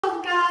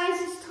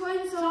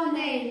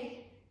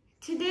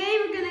Today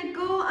we're gonna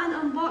go and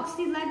unbox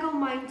the Lego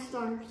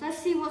Mindstorm. Let's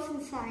see what's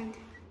inside.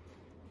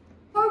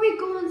 Before we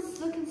go and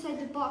look inside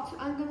the box,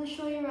 I'm gonna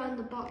show you around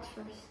the box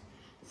first.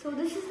 So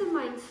this is the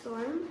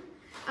Mindstorm.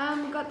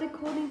 We got the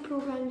coding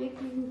program that you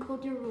can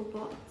code your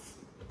robots.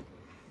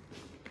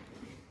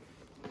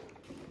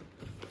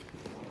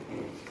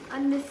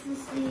 And this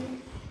is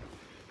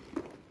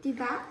the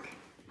back.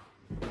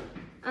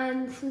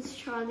 And this one's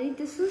Charlie.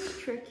 This one's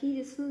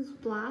Tricky. This one's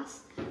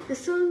Blast.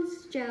 This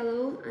one's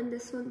Jello, and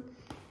this one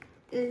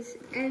is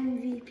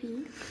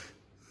MVP.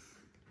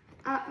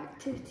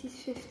 Activities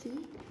 50.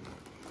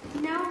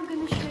 Now I'm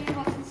going to show you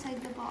what's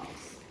inside the box.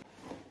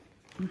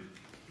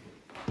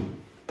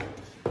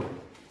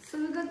 So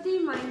we got the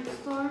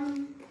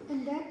Mindstorm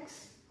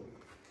index.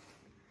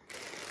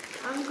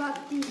 And we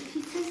got the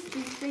pieces,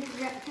 these big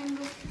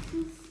rectangle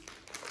pieces.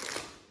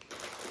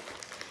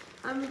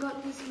 And we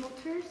got these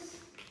motors.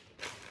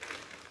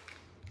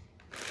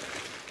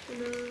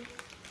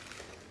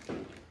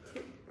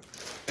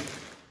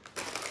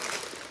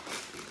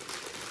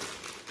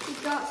 We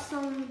got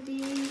some of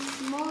these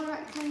small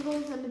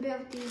rectangles and a bit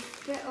of these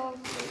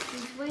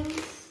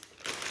wings.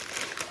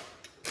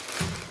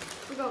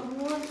 We got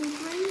more of these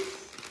wings.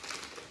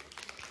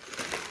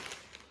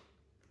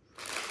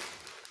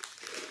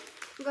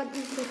 We got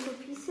these little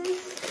pieces.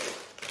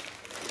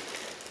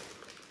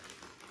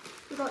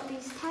 We got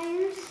these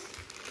tires,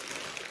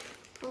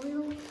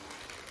 wheels.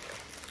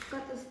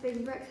 Got this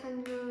big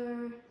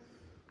rectangular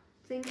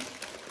thing.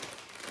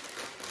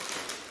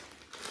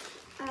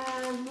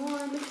 More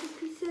little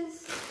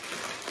pieces.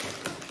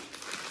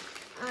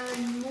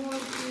 And more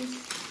of these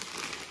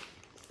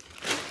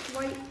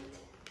white.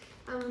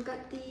 And we've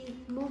got the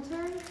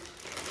motor.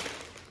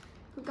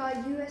 We've got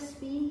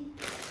USB.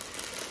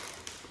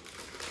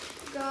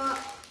 We've got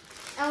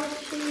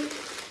L-shaped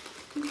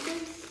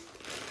pieces.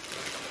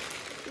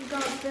 We've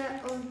got a bit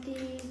of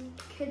the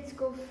Kids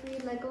Go Free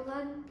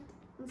Legoland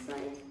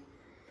inside.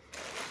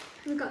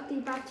 We've got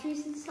the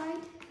batteries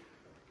inside.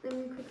 Let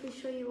me quickly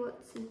show you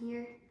what's in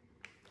here.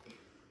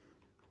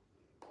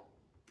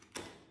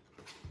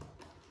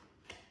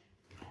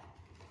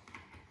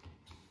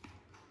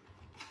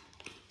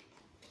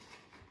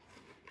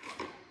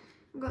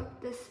 We've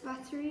got this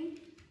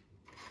battery,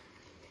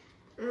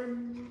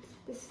 and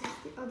this is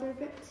the other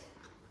bit.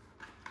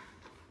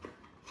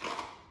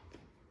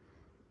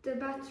 The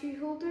battery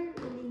holder,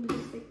 and then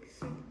just like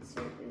so I can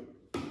insert it.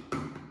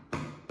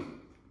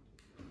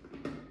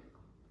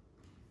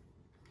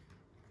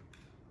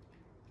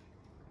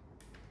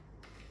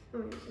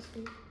 Oh, it's just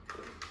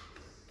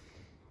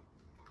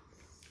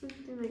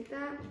something like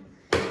that.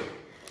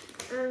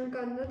 And we've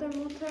got another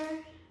motor,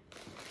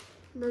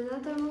 and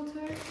another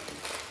motor,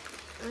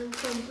 and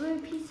some blue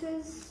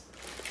pieces,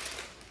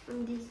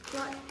 and these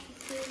black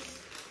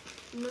pieces,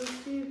 and those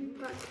two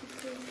black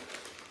pieces,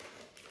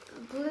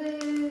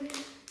 blue,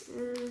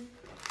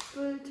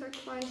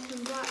 turquoise,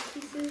 and black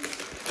pieces,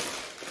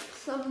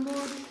 some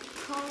more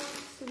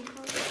cogs and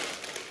cogs.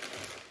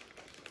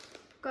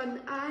 Got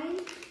an eye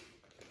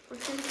for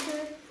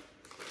sensor,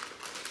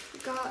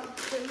 got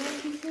the more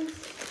pieces,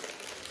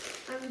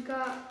 and we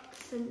got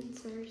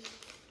sensors.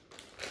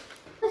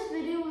 This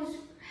video was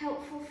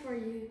helpful for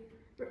you.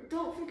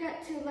 Don't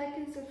forget to like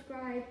and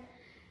subscribe.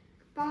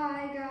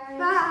 Bye guys.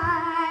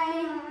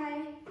 Bye.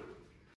 Bye.